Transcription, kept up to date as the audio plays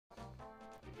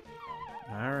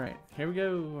Alright, here we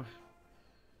go.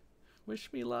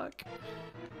 Wish me luck.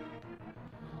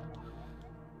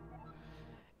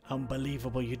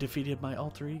 Unbelievable, you defeated my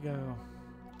alter ego.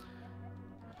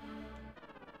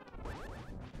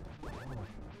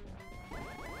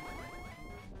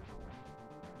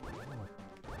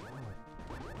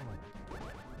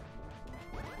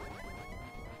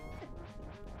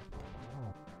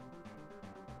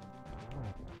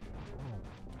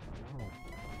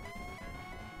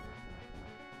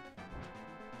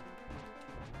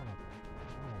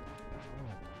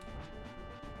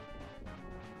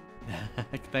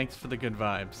 Thanks for the good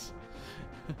vibes.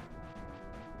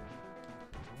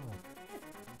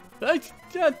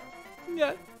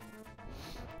 Yeah.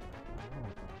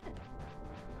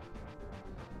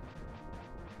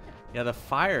 Yeah, the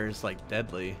fire is like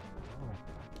deadly.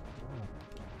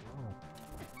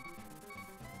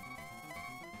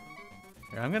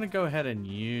 Here, I'm gonna go ahead and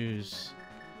use...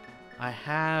 I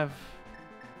have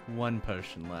one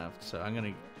potion left, so I'm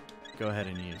gonna go ahead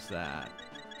and use that.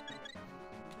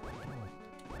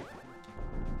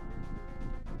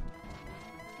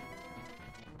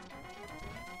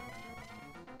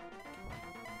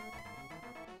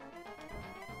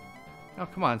 Oh,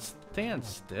 come on, stand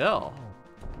still.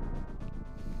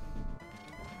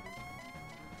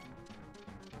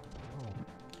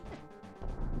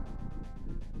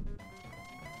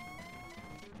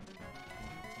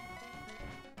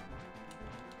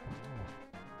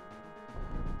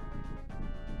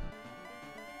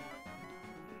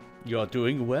 You're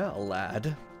doing well,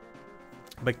 lad.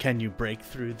 But can you break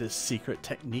through this secret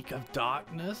technique of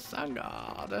darkness? Oh,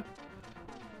 God.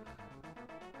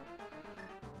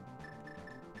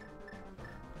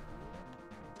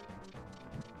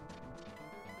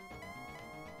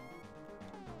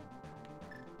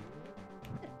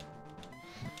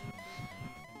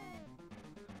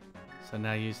 So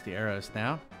now use the arrows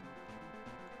now.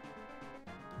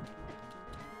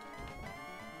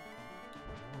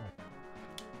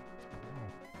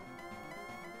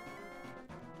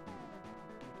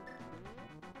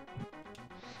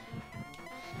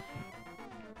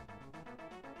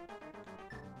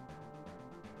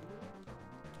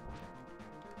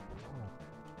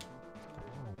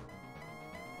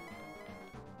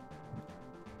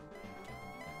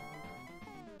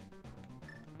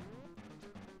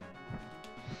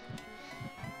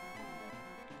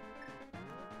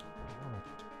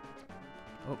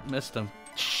 Oh, missed him.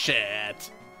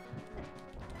 Shit.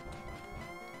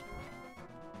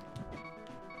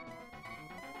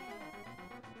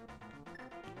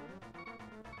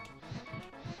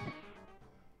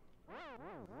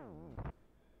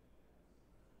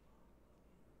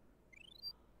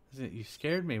 You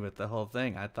scared me with the whole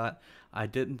thing. I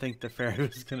didn't think the fairy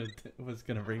was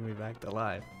gonna bring me back to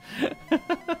life.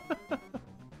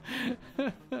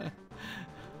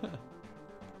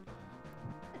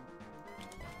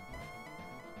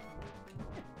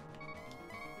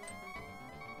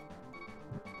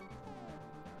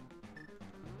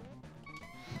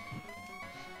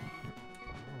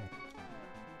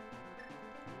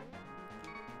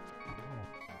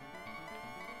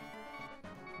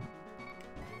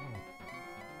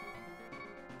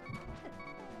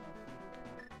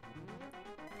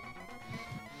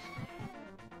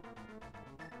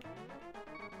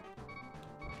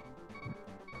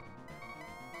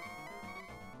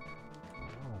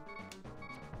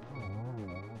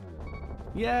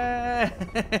 Yay!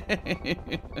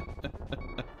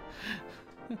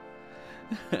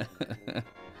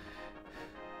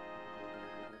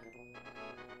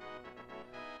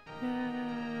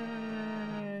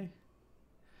 Yay!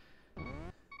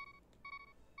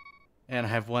 And I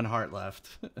have one heart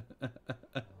left.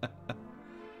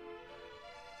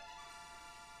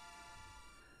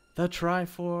 The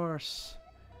Triforce.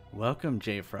 Welcome,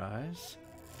 J-Fries.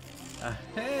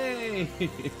 Hey!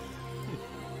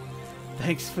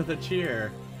 Thanks for the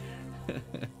cheer.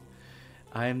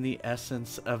 I am the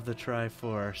essence of the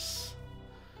Triforce.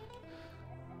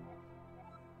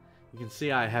 You can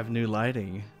see I have new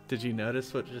lighting. Did you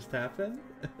notice what just happened?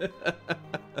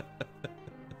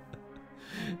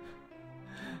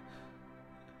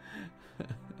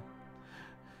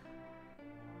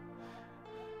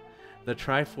 The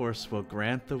Triforce will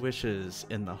grant the wishes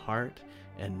in the heart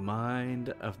and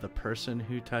mind of the person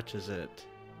who touches it.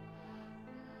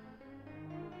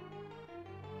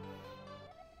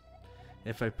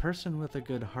 If a person with a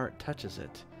good heart touches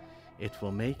it, it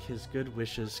will make his good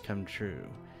wishes come true.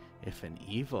 If an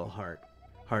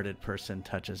evil-hearted person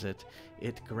touches it,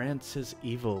 it grants his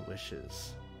evil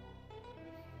wishes.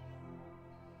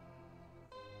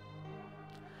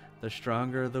 The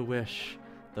stronger the wish,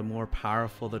 the more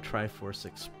powerful the Triforce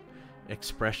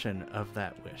expression of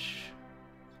that wish.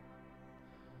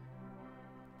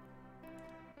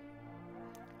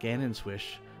 Ganon's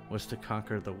wish was to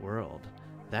conquer the world.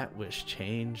 That wish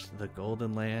changed the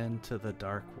Golden Land to the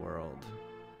Dark World.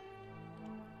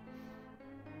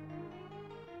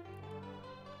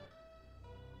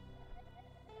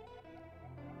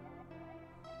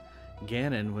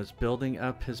 Ganon was building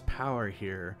up his power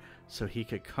here so he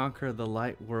could conquer the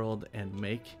light world and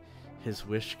make his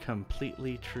wish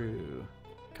completely true.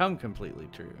 Come completely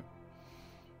true.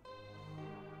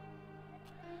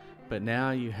 But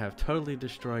now you have totally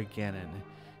destroyed Ganon.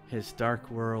 His dark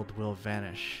world will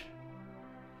vanish.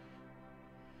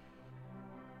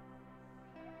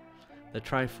 The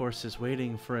Triforce is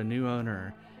waiting for a new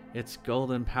owner. Its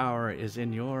golden power is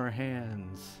in your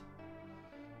hands.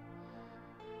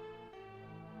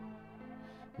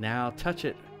 Now touch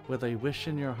it with a wish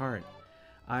in your heart.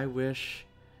 I wish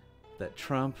that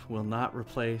Trump will not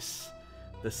replace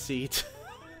the seat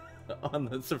on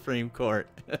the Supreme Court.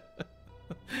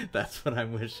 That's what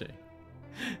I'm wishing.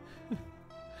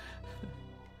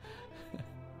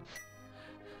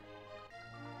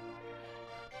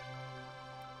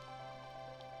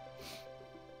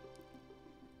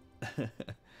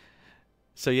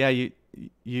 So yeah, you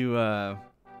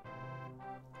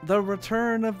the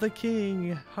Return of the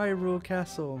King, Hyrule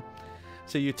Castle.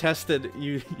 So you tested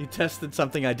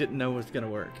something I didn't know was gonna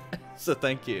work. So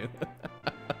thank you.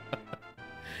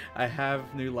 I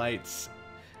have new lights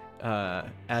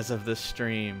as of this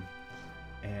stream,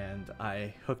 and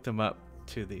I hooked them up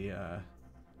to the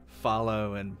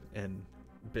follow and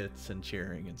bits and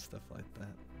cheering and stuff like that.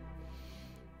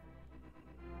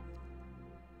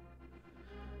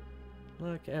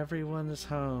 Look, everyone is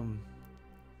home.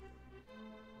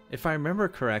 If I remember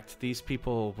correct, these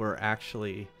people were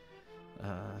actually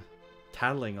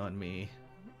tattling on me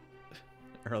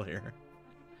earlier.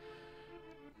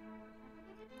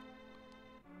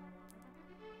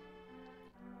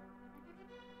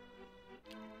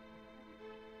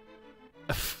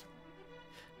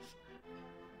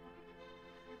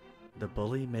 The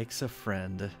bully makes a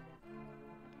friend.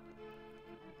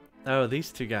 Oh,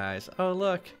 these two guys. Oh,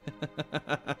 look.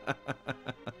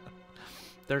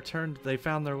 They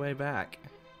found their way back.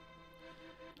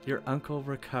 Your uncle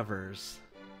recovers.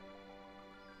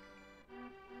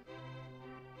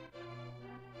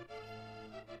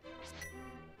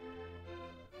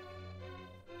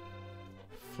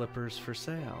 Flippers for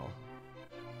sale.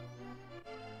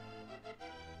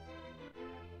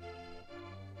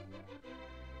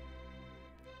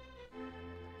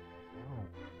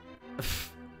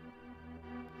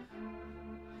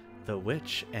 The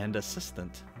witch and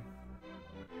assistant.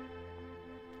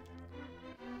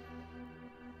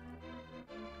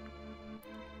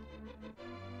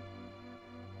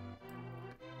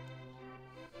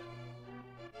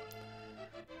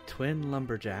 Twin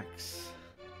lumberjacks.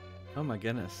 Oh my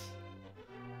goodness.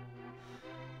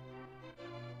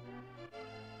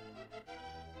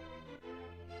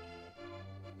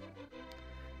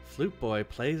 Flute Boy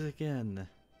plays again.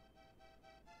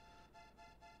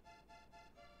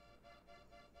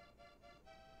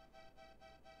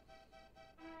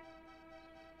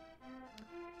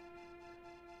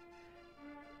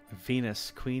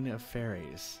 Venus, Queen of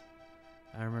Fairies.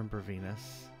 I remember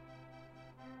Venus.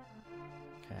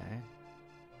 Okay.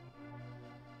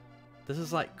 This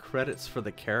is like credits for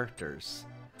the characters.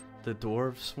 The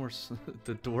dwarves were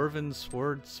the dwarven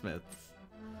swordsmiths.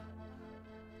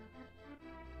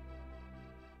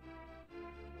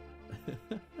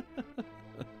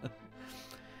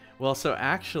 Well, so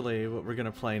actually what we're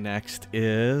gonna play next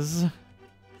is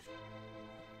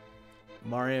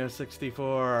Mario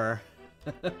 64.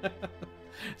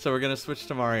 So we're gonna switch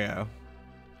to Mario,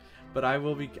 but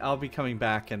I'll be coming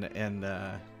back and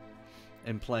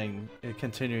playing,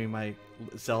 continuing my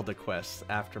Zelda quests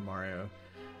after Mario.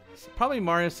 Probably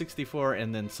Mario 64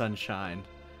 and then Sunshine.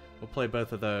 We'll play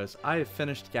both of those. I have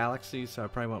finished Galaxy, so I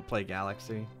probably won't play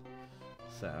Galaxy.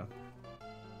 So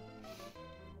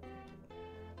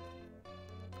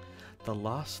The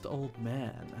Lost Old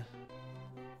Man.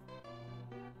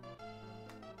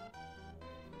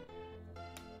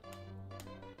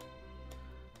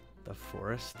 The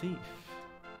Forest Thief.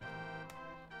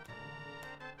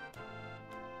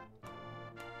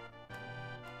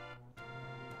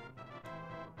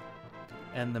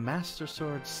 And the Master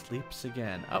Sword sleeps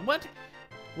again. What?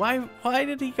 Why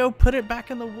did he go put it back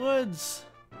in the woods?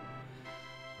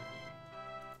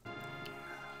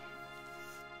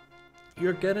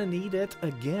 You're gonna need it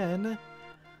again.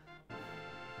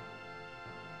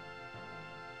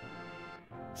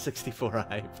 64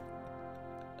 hype.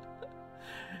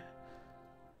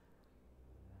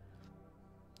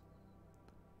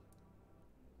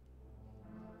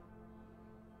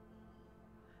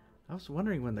 I was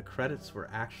wondering when the credits were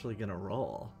actually gonna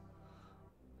roll.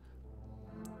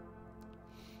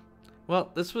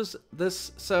 Well, this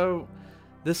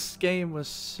game was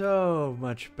so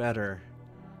much better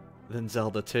than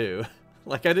Zelda 2.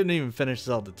 Like, I didn't even finish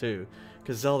Zelda 2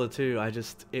 because Zelda 2,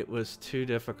 it was too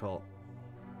difficult.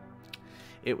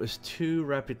 It was too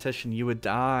repetition. You would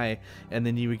die, and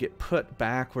then you would get put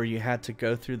back where you had to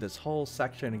go through this whole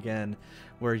section again,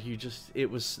 where it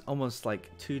was almost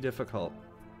like too difficult.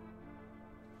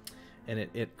 And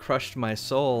it crushed my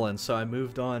soul, and so I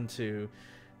moved on to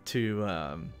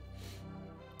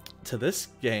this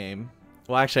game.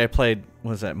 Well, actually, I played,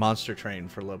 Monster Train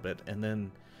for a little bit, and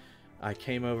then I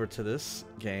came over to this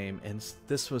game, and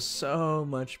this was so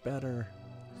much better.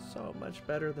 So much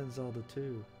better than Zelda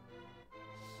 2.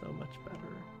 So much better.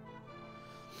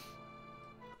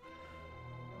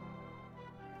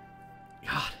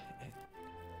 God.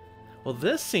 Well,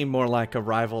 this seemed more like a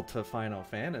rival to Final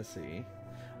Fantasy.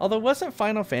 Although, wasn't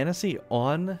Final Fantasy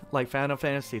on, like Final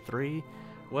Fantasy 3?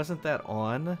 Wasn't that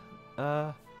on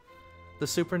the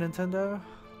Super Nintendo?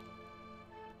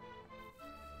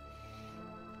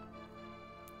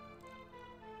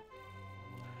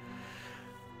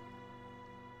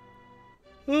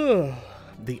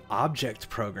 The object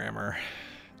programmer.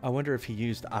 I wonder if he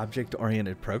used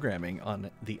object-oriented programming on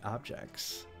the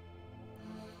objects.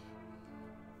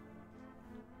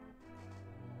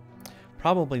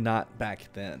 Probably not back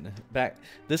then.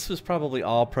 This was probably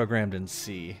all programmed in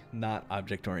C, not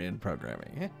object-oriented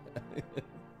programming.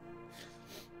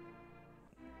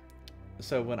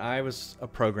 So when I was a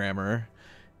programmer,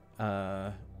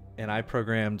 and I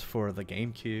programmed for the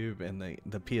GameCube and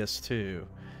the PS2,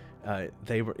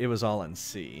 it was all in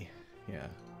C. Yeah.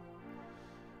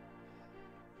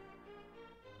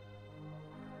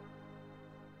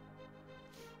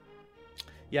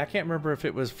 Yeah, I can't remember if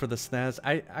it was for the SNES.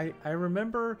 I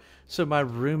remember, so my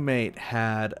roommate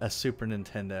had a Super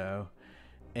Nintendo,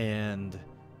 and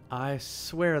I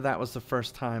swear that was the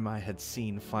first time I had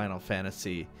seen Final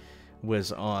Fantasy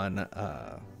was on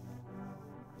that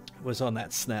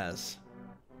SNES.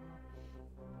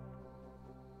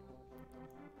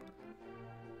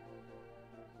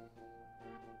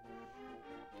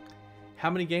 How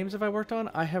many games have I worked on?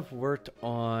 I have worked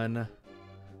on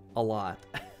a lot.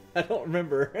 I don't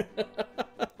remember.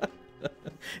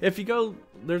 If you go,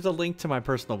 there's a link to my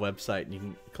personal website, and you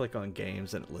can click on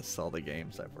games, and it lists all the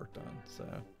games I've worked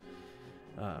on.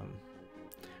 So,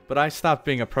 but I stopped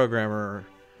being a programmer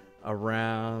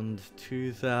around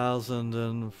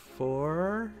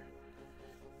 2004.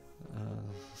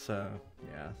 So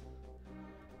yeah.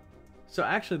 So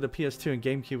actually, the PS2 and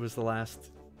GameCube was the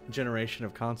last generation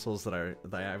of consoles that I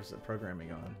was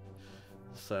programming on.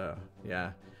 So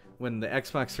yeah. When the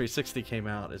Xbox 360 came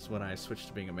out is when I switched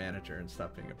to being a manager and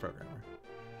stopped being a programmer.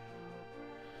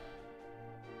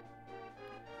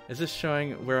 Is this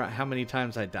showing how many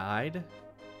times I died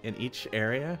in each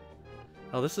area?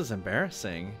 Oh, this is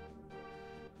embarrassing.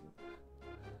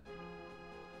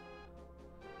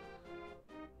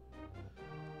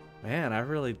 Man,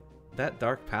 that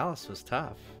Dark Palace was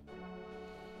tough.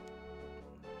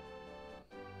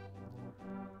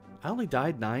 I only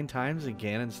died 9 times in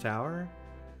Ganon's Tower?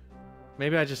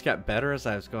 Maybe I just got better as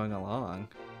I was going along.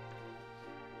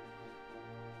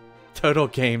 Total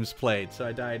games played. So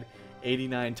I died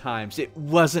 89 times. It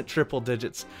wasn't triple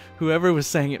digits. Whoever was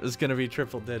saying it was going to be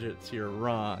triple digits, you're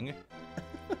wrong.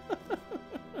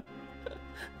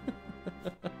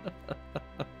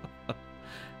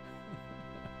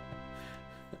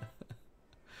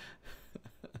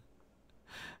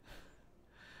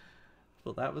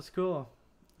 Well, that was cool.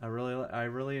 I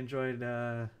really enjoyed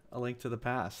A Link to the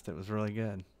Past. It was really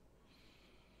good.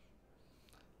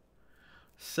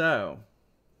 So,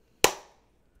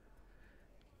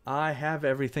 I have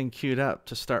everything queued up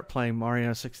to start playing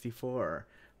Mario 64,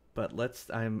 but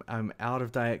I'm out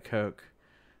of Diet Coke,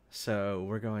 so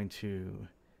we're going to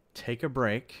take a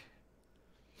break,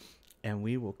 and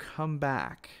we will come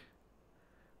back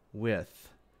with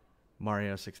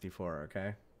Mario 64.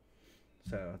 Okay?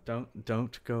 So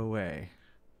don't go away.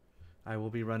 I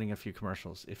will be running a few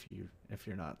commercials if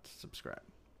you're not subscribed.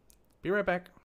 Be right back.